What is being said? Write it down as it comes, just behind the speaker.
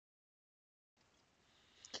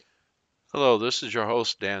Hello, this is your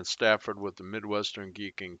host, Dan Stafford with the Midwestern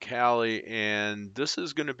Geek in Cali, and this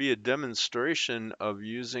is going to be a demonstration of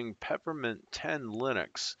using Peppermint 10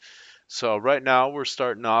 Linux. So right now we're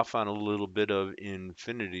starting off on a little bit of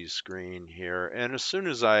infinity screen here, and as soon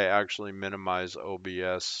as I actually minimize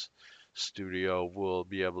OBS Studio, we'll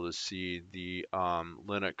be able to see the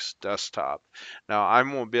Linux desktop. Now I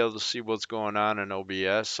won't be able to see what's going on in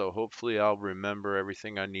OBS, so hopefully I'll remember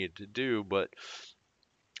everything I need to do, but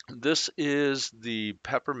this is the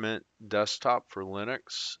Peppermint desktop for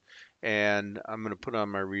Linux, and I'm going to put on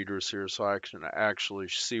my readers here so I can actually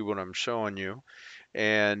see what I'm showing you.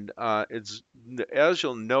 And it's, as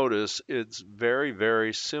you'll notice, it's very,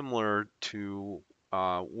 very similar to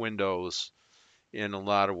Windows in a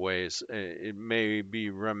lot of ways. It may be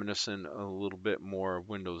reminiscent a little bit more of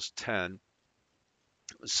Windows 10.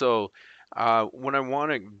 So when I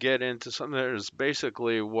want to get into something, there's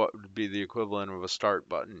basically what would be the equivalent of a start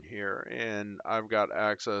button here, and I've got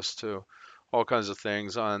access to all kinds of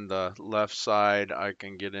things. On the left side, I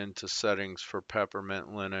can get into settings for Peppermint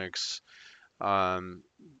Linux. Um,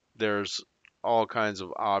 there's all kinds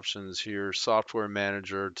of options here. Software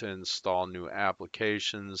manager to install new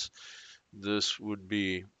applications. This would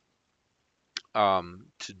be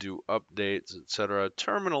to do updates, etc.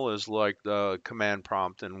 Terminal is like the command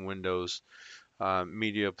prompt in Windows.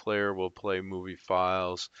 Media player will play movie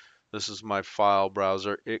files. This is my file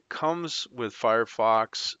browser. It comes with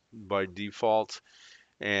Firefox by default,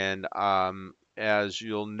 and as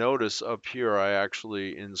you'll notice up here, I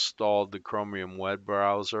actually installed the Chromium web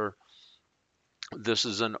browser. This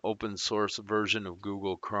is an open source version of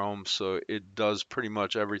Google Chrome, so it does pretty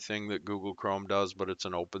much everything that Google Chrome does, but it's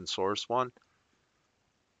an open source one.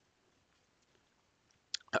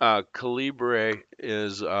 Calibre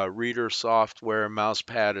is reader software.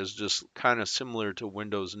 Mousepad is just kind of similar to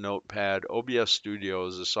Windows Notepad. OBS Studio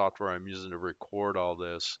is the software I'm using to record all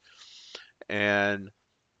this. And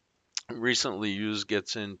recently used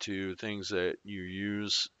gets into things that you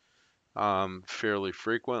use fairly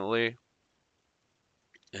frequently.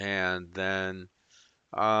 And then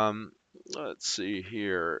um, let's see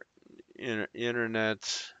here.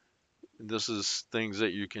 Internet. This is things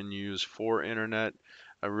that you can use for internet.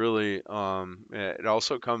 I really, it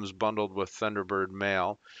also comes bundled with Thunderbird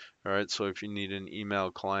Mail. All right, so if you need an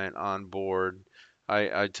email client on board,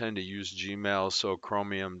 I tend to use Gmail, so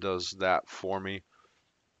Chromium does that for me.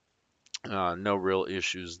 No real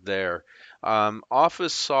issues there.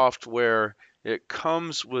 Office software, it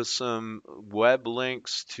comes with some web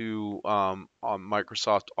links to on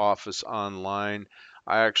Microsoft Office Online.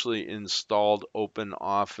 I actually installed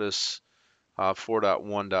OpenOffice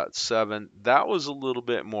 4.1.7. That was a little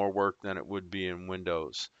bit more work than it would be in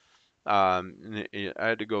Windows. I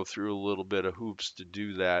had to go through a little bit of hoops to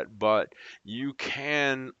do that, but you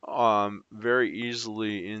can very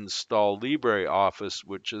easily install LibreOffice,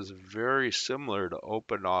 which is very similar to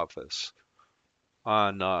OpenOffice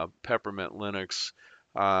on Peppermint Linux.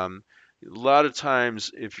 A lot of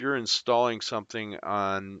times, if you're installing something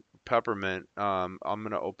on Peppermint, I'm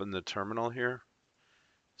going to open the terminal here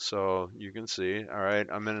so you can see. All right,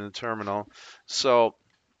 I'm in the terminal. So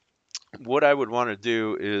what I would want to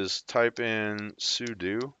do is type in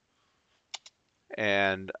sudo,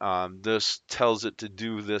 and this tells it to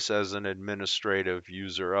do this as an administrative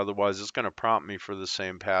user. Otherwise, it's going to prompt me for the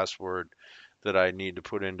same password that I need to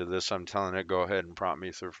put into this. I'm telling it go ahead and prompt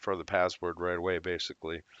me for the password right away,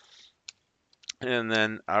 basically. And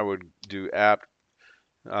then I would do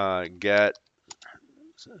get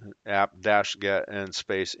app dash get and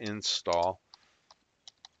space install,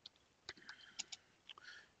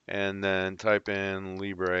 and then type in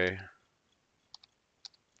Libre.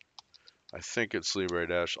 I think it's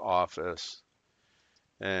Libre-Office,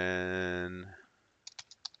 and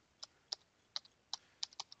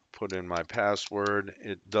put in my password.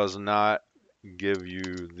 It does not give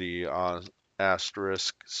you the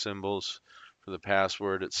asterisk symbols for the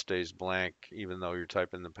password. It stays blank even though you're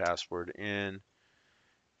typing the password in,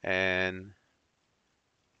 and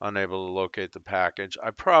unable to locate the package. I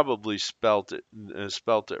probably spelt it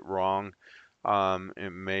wrong.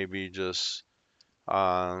 It may be just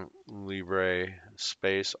Libre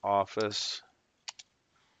space office.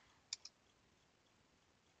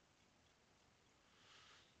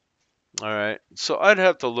 All right, so I'd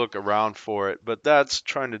have to look around for it, but that's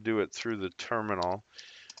trying to do it through the terminal.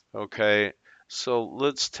 Okay, so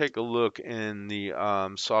let's take a look in the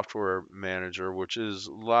software manager, which is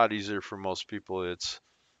a lot easier for most people. It's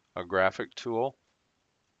a graphic tool.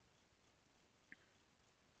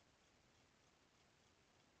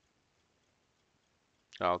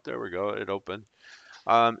 Oh, there we go, it opened.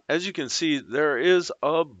 As you can see, there is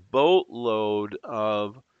a boatload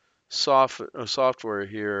of software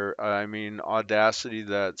here. I mean, Audacity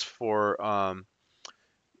that's for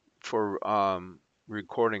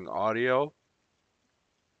recording audio.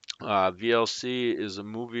 VLC is a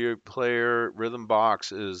movie player.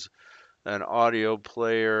 Rhythmbox is an audio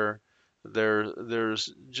player.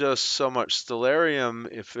 There's just so much. Stellarium,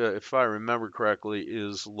 if I remember correctly,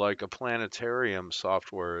 is like a planetarium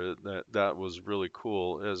software. That was really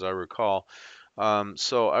cool, as I recall.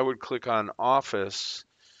 So I would click on Office,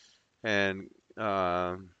 and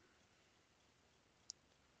there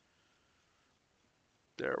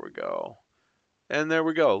we go. And there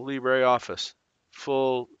we go, LibreOffice,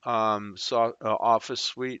 full Office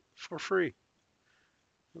suite for free.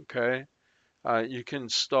 Okay. You can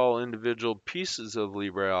install individual pieces of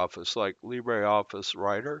LibreOffice, like LibreOffice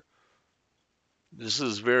Writer. This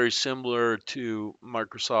is very similar to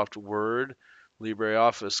Microsoft Word.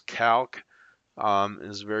 LibreOffice Calc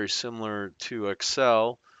is very similar to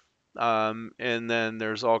Excel. And then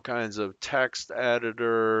there's all kinds of text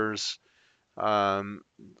editors, um,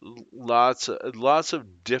 lots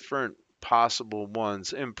of different possible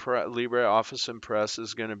ones. LibreOffice Impress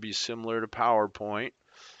is going to be similar to PowerPoint.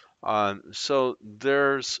 So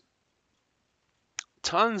there's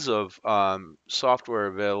tons of software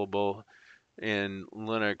available in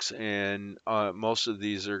Linux, and most of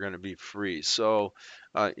these are going to be free. So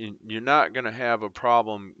you're not going to have a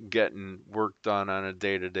problem getting work done on a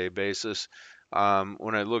day-to-day basis.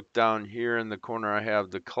 When I look down here in the corner, I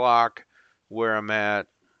have the clock, where I'm at,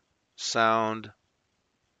 sound,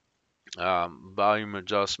 volume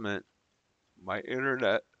adjustment, my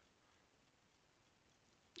internet,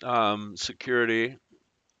 security.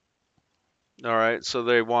 All right, so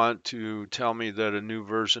they want to tell me that a new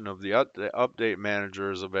version of the update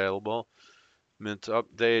manager is available. Mint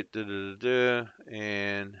update,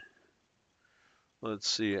 and let's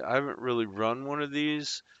see. I haven't really run one of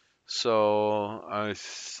these, so I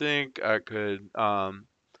think I could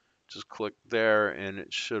just click there and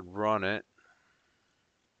it should run it.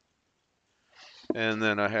 And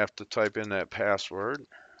then I have to type in that password.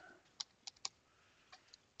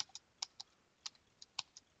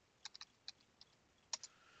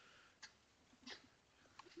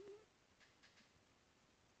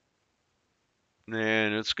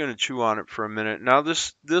 And it's going to chew on it for a minute. Now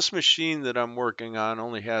this machine that I'm working on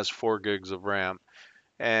only has 4 gigs of RAM,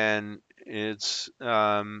 and it's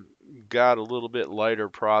got a little bit lighter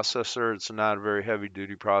processor. It's not a very heavy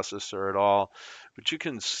duty processor at all, but you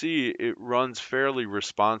can see it runs fairly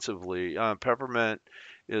responsively. Peppermint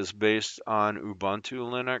is based on Ubuntu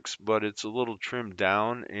Linux, but it's a little trimmed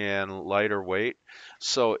down and lighter weight,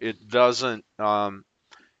 so it doesn't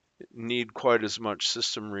need quite as much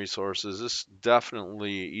system resources. This is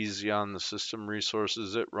definitely easy on the system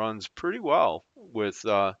resources. It runs pretty well with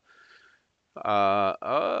uh,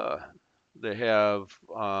 uh, they have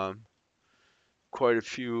quite a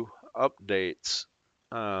few updates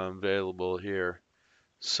available here.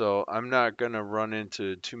 So I'm not going to run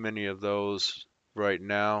into too many of those right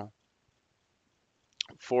now.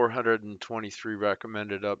 423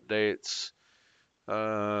 recommended updates.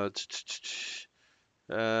 Uh,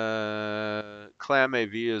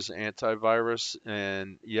 ClamAV is antivirus,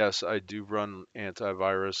 and yes, I do run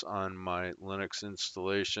antivirus on my Linux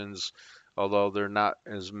installations, although there are not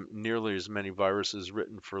as nearly as many viruses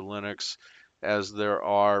written for Linux as there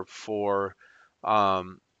are for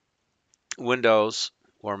um, Windows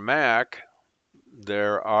or Mac.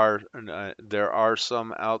 There are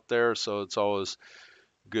some out there, so it's always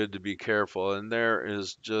good to be careful. And there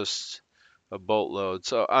is just a boatload.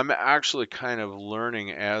 So I'm actually kind of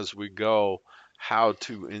learning as we go how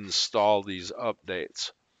to install these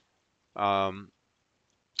updates. Um,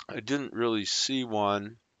 I didn't really see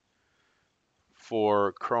one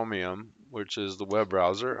for Chromium, which is the web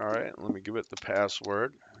browser. All right, let me give it the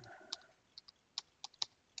password.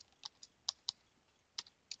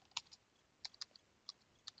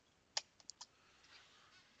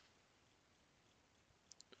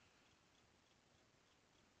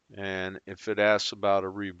 And if it asks about a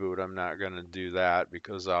reboot, I'm not going to do that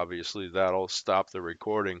because obviously that'll stop the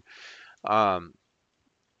recording. Um,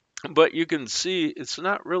 But you can see it's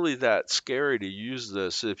not really that scary to use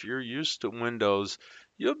this. If you're used to Windows,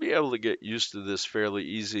 you'll be able to get used to this fairly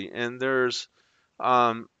easy. And there's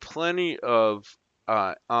plenty of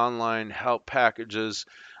online help packages.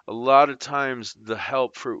 A lot of times, the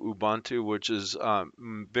help for Ubuntu, which is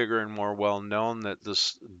bigger and more well known,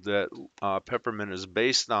 that Peppermint is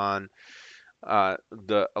based on,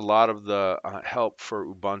 the a lot of the help for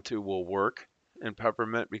Ubuntu will work in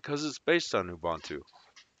Peppermint because it's based on Ubuntu.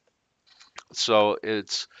 So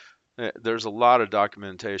there's a lot of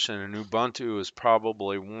documentation, and Ubuntu is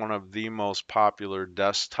probably one of the most popular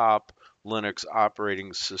desktop Linux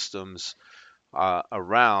operating systems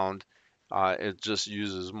around. It just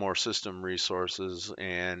uses more system resources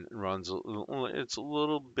and it's a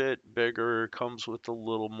little bit bigger, comes with a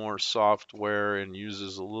little more software, and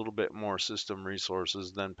uses a little bit more system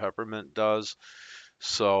resources than Peppermint does.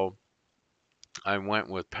 So I went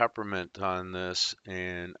with Peppermint on this,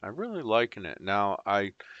 and I'm really liking it. Now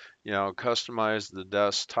customized the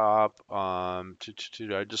desktop. I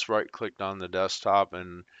just right clicked on the desktop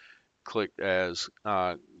and clicked as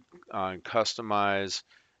on customize,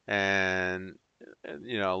 and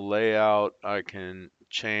layout. I can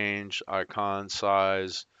change icon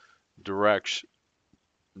size, direction,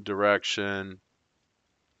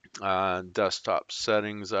 desktop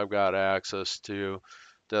settings I've got access to,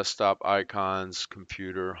 desktop icons,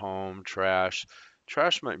 computer, home, trash.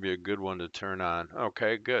 Trash might be a good one to turn on.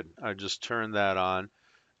 Okay, good. I just turned that on.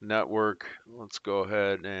 Network, let's go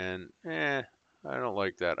ahead and, I don't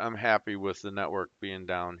like that. I'm happy with the network being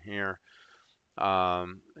down here.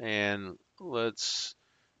 And let's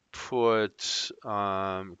put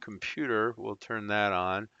computer, we'll turn that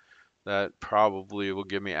on. That probably will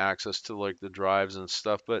give me access to like the drives and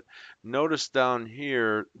stuff. But notice down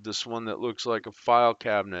here, this one that looks like a file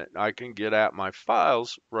cabinet, I can get at my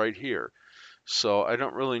files right here. So I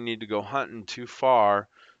don't really need to go hunting too far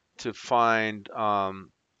to find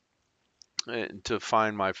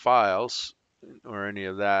my files or any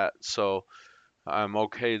of that. So I'm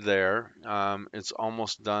okay there. It's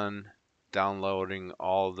almost done downloading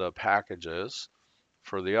all the packages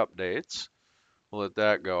for the updates. We'll let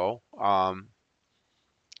that go. While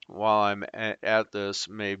I'm at this,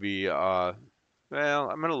 maybe, I'm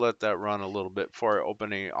going to let that run a little bit before I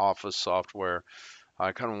open any Office software.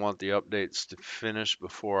 I kind of want the updates to finish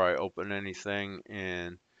before I open anything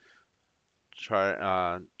and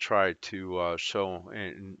try to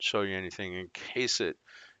show you anything in case it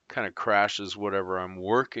kind of crashes whatever I'm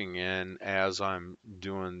working in as I'm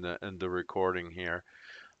doing the recording here.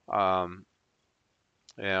 Um,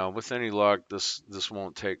 yeah, with any luck, this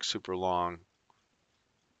won't take super long,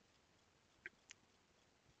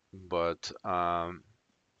 but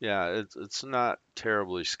yeah, it's not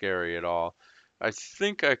terribly scary at all. I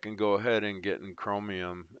think I can go ahead and get in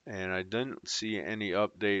Chromium, and I didn't see any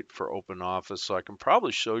update for OpenOffice, so I can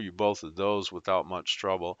probably show you both of those without much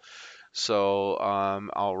trouble. So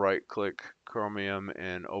I'll right click Chromium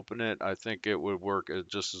and open it. I think it would work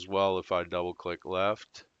just as well if I double click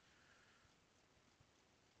left.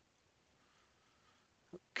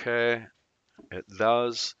 Okay, it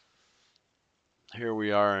does. Here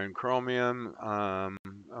we are in Chromium. I'm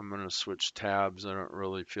going to switch tabs. I don't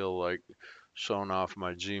really feel like showing off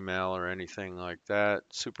my Gmail or anything like that.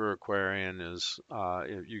 Super Aquarian is,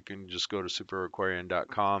 you can just go to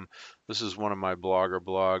superaquarian.com. This is one of my blogger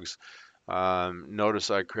blogs.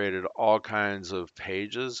 Notice I created all kinds of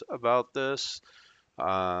pages about this.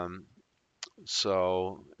 Um,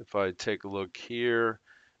 so if I take a look here,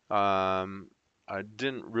 I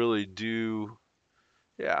didn't really do,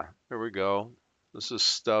 yeah, here we go. This is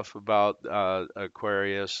stuff about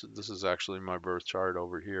Aquarius. This is actually my birth chart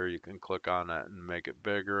over here. You can click on that and make it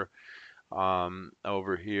bigger.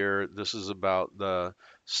 Over here, this is about the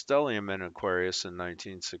stellium in Aquarius in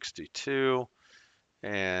 1962.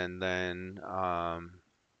 And then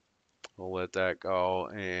we'll let that go.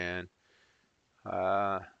 And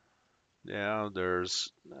uh,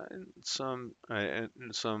 there's some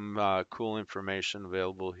cool information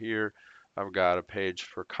available here. I've got a page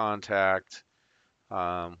for contact,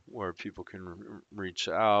 where people can reach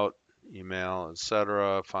out, email,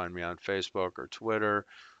 etc. Find me on Facebook or Twitter.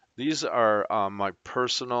 These are my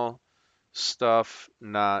personal stuff,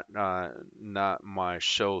 not my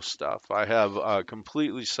show stuff. I have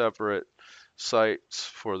completely separate sites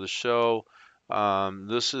for the show.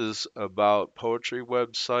 This is about poetry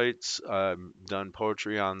websites. I've done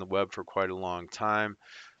poetry on the web for quite a long time.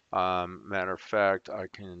 Matter of fact, I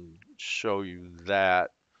can show you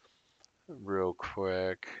that real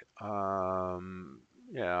quick.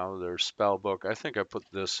 Yeah, there's Spellbook. I think I put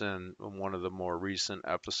this in one of the more recent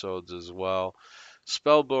episodes as well.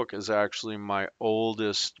 Spellbook is actually my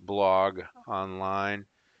oldest blog online.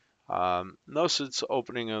 Notice it's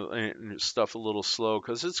opening stuff a little slow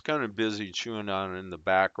because it's kind of busy chewing on in the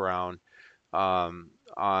background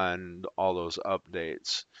on all those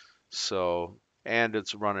updates. So, and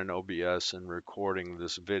it's running OBS and recording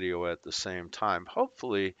this video at the same time.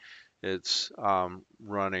 Hopefully, it's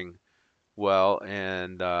running well,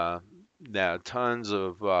 and Yeah, tons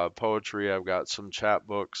of poetry. I've got some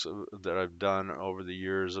chapbooks that I've done over the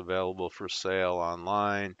years available for sale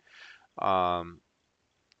online. Um,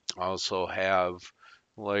 I also have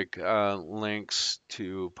like links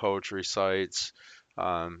to poetry sites.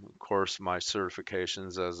 Of course, my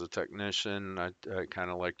certifications as a technician, I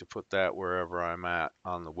kind of like to put that wherever I'm at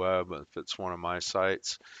on the web if it's one of my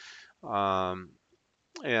sites. Um,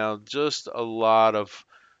 just a lot of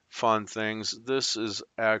fun things. This is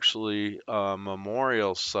actually a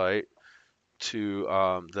memorial site to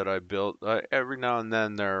that I built. Every now and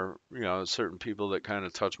then there are, certain people that kind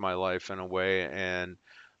of touch my life in a way, and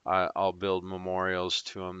I'll build memorials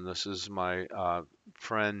to them. This is my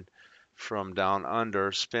friend from down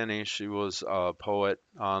under, Spinny. She was a poet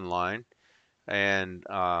online, and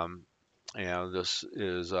this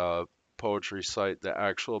is a poetry site. The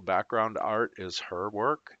actual background art is her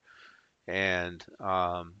work, and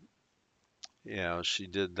she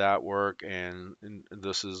did that work, and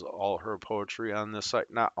this is all her poetry on this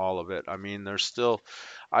site. Not all of it. I mean, there's still.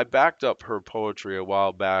 I backed up her poetry a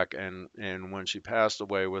while back, and when she passed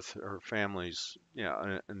away with her family's,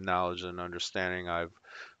 knowledge and understanding, I've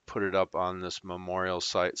put it up on this memorial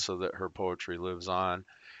site so that her poetry lives on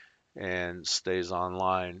and stays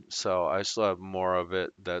online. So I still have more of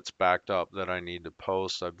it that's backed up that I need to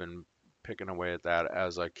post. I've been picking away at that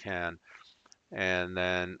as I can. And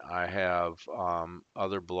then I have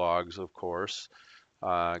other blogs, of course.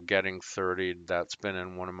 Getting 30, that's been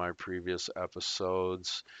in one of my previous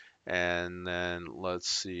episodes. And then let's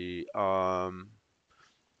see, my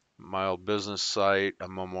old business site, a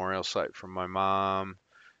memorial site for my mom.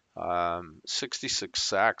 66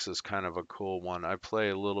 sax is kind of a cool one. I play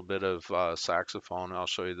a little bit of saxophone. I'll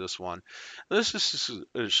show you this one. This is just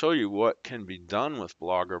to show you what can be done with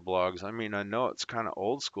blogger blogs. I mean, I know it's kind of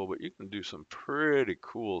old school, but you can do some pretty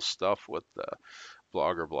cool stuff with the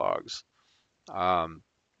blogger blogs. Um,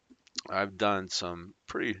 I've done some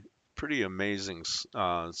pretty amazing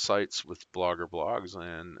sites with blogger blogs,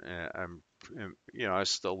 and I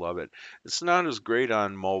still love it. It's not as great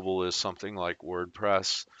on mobile as something like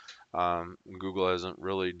WordPress. Google hasn't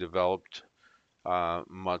really developed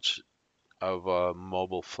much of a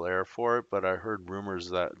mobile flair for it, but I heard rumors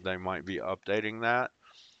that they might be updating that.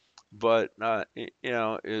 But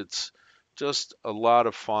it's just a lot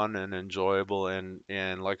of fun and enjoyable,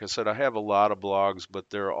 and like I said, I have a lot of blogs, but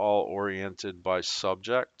they're all oriented by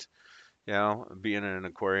subject. Being an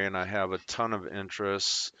aquarian, I have a ton of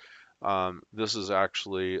interests. This is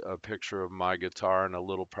actually a picture of my guitar and a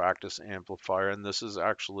little practice amplifier, and this is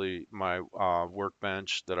actually my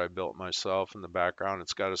workbench that I built myself in the background.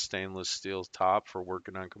 It's got a stainless steel top for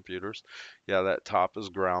working on computers. Yeah, that top is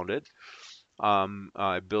grounded.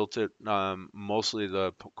 I built it. Mostly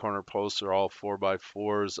the corner posts are all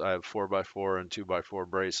 4x4s. I have 4x4 and 2x4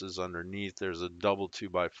 braces underneath. There's a double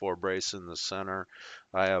 2x4 brace in the center.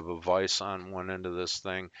 I have a vise on one end of this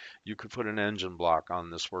thing. You could put an engine block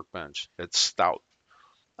on this workbench. It's stout.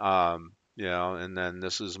 And then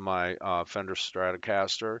this is my Fender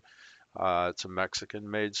Stratocaster. It's a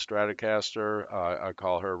Mexican-made Stratocaster. I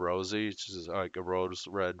call her Rosie. She's like a rose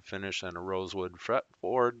red finish and a rosewood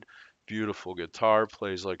fretboard. Beautiful guitar,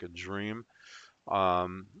 plays like a dream.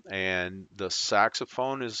 And the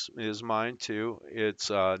saxophone is mine too. It's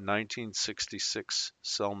 1966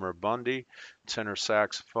 Selmer Bundy tenor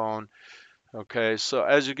saxophone. Okay, so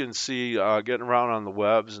as you can see, getting around on the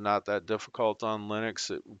web is not that difficult on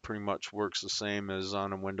Linux. It pretty much works the same as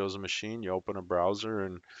on a Windows machine. You open a browser,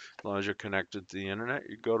 and as long as you're connected to the internet,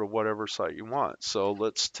 you go to whatever site you want. So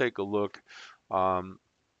let's take a look. Um,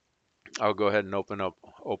 I'll go ahead and open up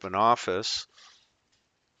Open Office,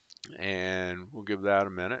 and we'll give that a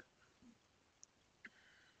minute.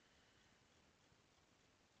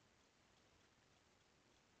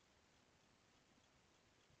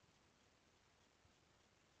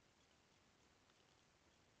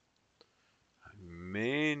 I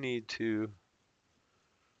may need to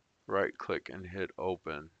right click and hit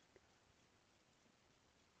Open.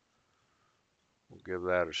 We'll give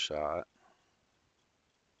that a shot.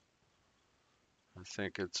 I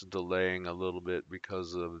think it's delaying a little bit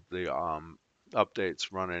because of the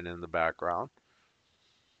updates running in the background.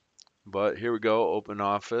 But here we go, Open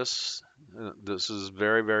Office. This is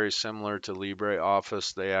very, very similar to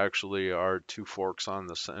LibreOffice. They actually are two forks on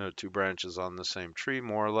two branches on the same tree,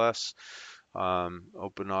 more or less.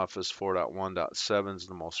 OpenOffice 4.1.7 is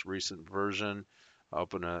the most recent version.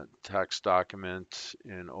 Open a text document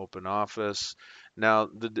in OpenOffice. Now,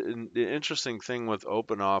 the interesting thing with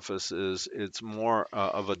OpenOffice is it's more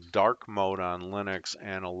of a dark mode on Linux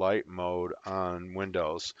and a light mode on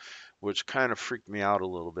Windows. which kind of freaked me out a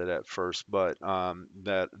little bit at first, but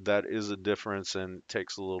that is a difference and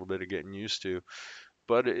takes a little bit of getting used to.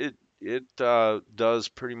 But it does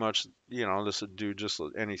pretty much, this would do just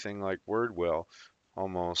anything like Word will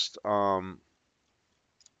almost.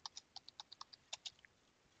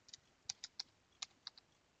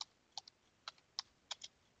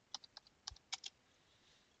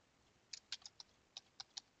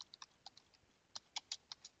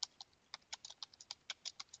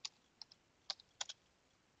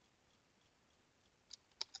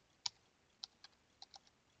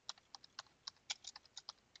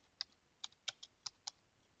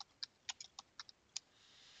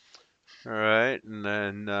 All right, and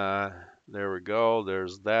then there we go.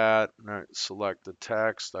 There's that. All right, select the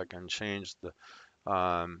text. I can change the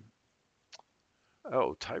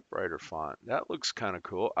oh, typewriter font. That looks kind of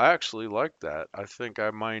cool. I actually like that. I think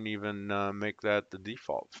I might even make that the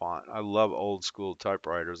default font. I love old school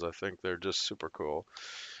typewriters. I think they're just super cool.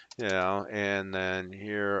 And then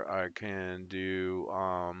here I can do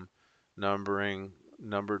numbering,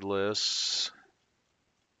 numbered lists,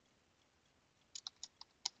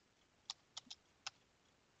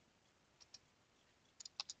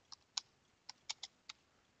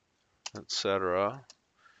 etc.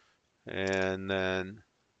 And then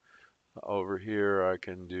over here I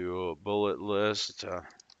can do a bullet list. All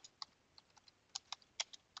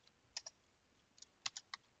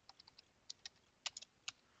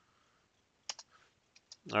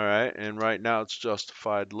right, and right now it's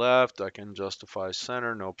justified left. I can justify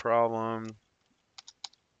center, no problem.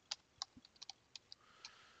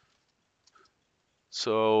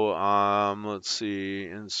 So let's see,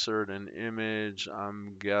 insert an image.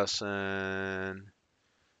 I'm guessing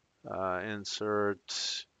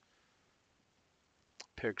insert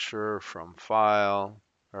picture from file.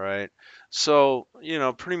 All right. So,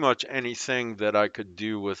 pretty much anything that I could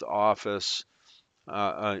do with Office,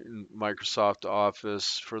 Microsoft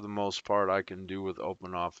Office, for the most part, I can do with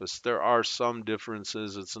OpenOffice. There are some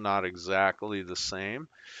differences. It's not exactly the same,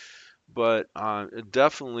 but it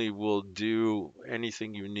definitely will do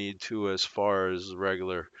anything you need to as far as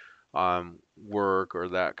regular work or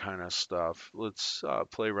that kind of stuff. Let's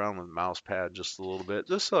play around with mouse pad just a little bit.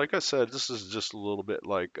 This, like I said, this is just a little bit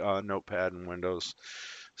like Notepad in Windows.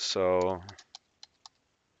 So,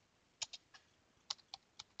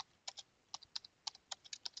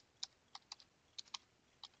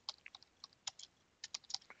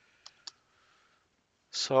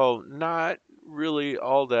 not really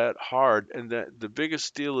all that hard. And the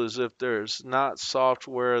biggest deal is if there's not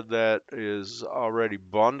software that is already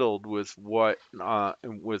bundled with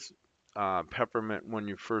Peppermint when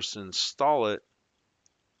you first install it,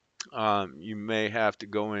 you may have to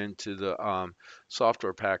go into the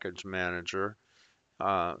software package manager,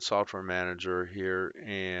 software manager here,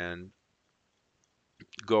 and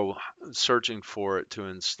go searching for it to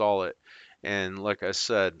install it. And like I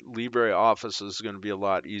said, LibreOffice is going to be a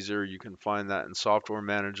lot easier. You can find that in Software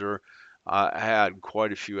Manager. I had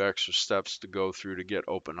quite a few extra steps to go through to get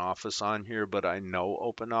OpenOffice on here, but I know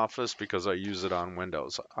OpenOffice because I use it on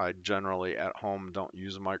Windows. I generally at home don't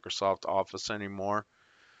use Microsoft Office anymore.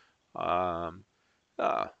 Um,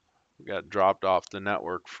 uh, got dropped off the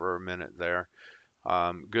network for a minute there.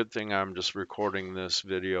 Good thing I'm just recording this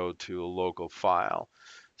video to a local file.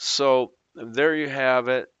 So there you have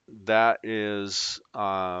it. That is,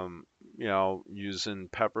 using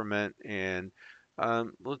Peppermint. And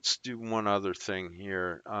let's do one other thing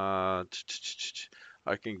here. I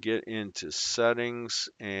can get into settings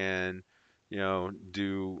and,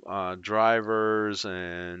 do drivers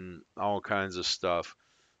and all kinds of stuff.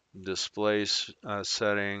 Display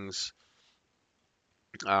settings.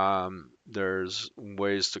 There's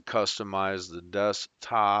ways to customize the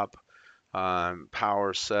desktop,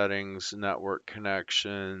 power settings, network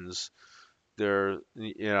connections.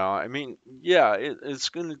 I mean, yeah, it's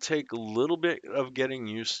going to take a little bit of getting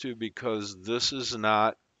used to because this is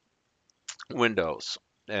not Windows.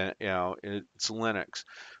 It's Linux.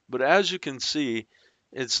 But as you can see,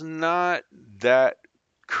 it's not that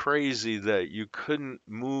crazy that you couldn't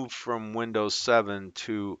move from Windows 7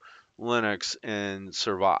 to Linux and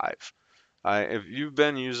survive. If you've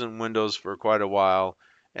been using Windows for quite a while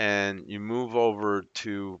and you move over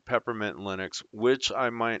to Peppermint Linux, which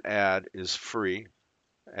I might add is free,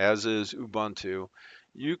 as is Ubuntu,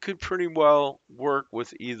 you could pretty well work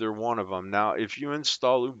with either one of them. Now, if you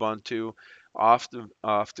install Ubuntu off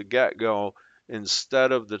the get-go,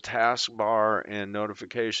 instead of the taskbar and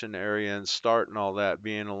notification area and start and all that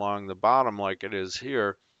being along the bottom like it is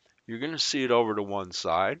here, you're going to see it over to one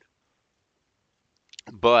side,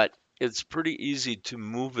 but it's pretty easy to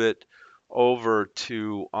move it over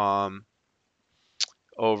to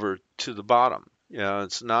the bottom.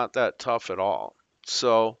 It's not that tough at all.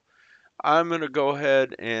 So I'm going to go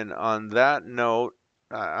ahead and on that note,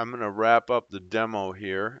 I'm going to wrap up the demo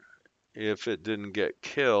here. If it didn't get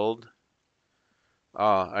killed,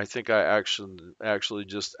 I think I actually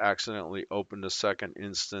just accidentally opened a second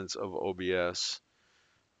instance of OBS.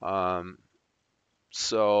 Um,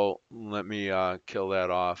 so let me kill that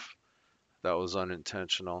off. That was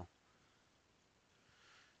unintentional.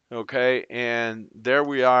 Okay, and there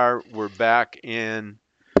we are. We're back in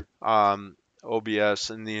OBS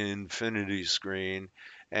in the infinity screen.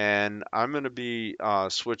 And I'm going to be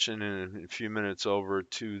switching in a few minutes over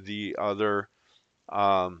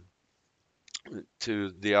um,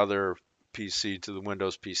 to the other PC, to the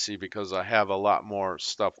Windows PC, because I have a lot more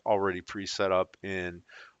stuff already preset up in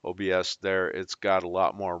OBS there. It's got a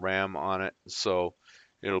lot more RAM on it, so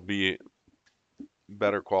it'll be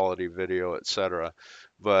better quality video, etc.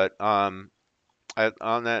 But on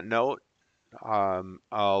that note,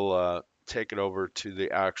 I'll take it over to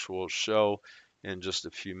the actual show in just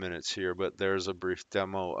a few minutes here, but there's a brief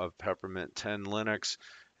demo of Peppermint 10 Linux.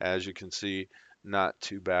 As you can see, not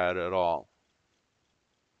too bad at all.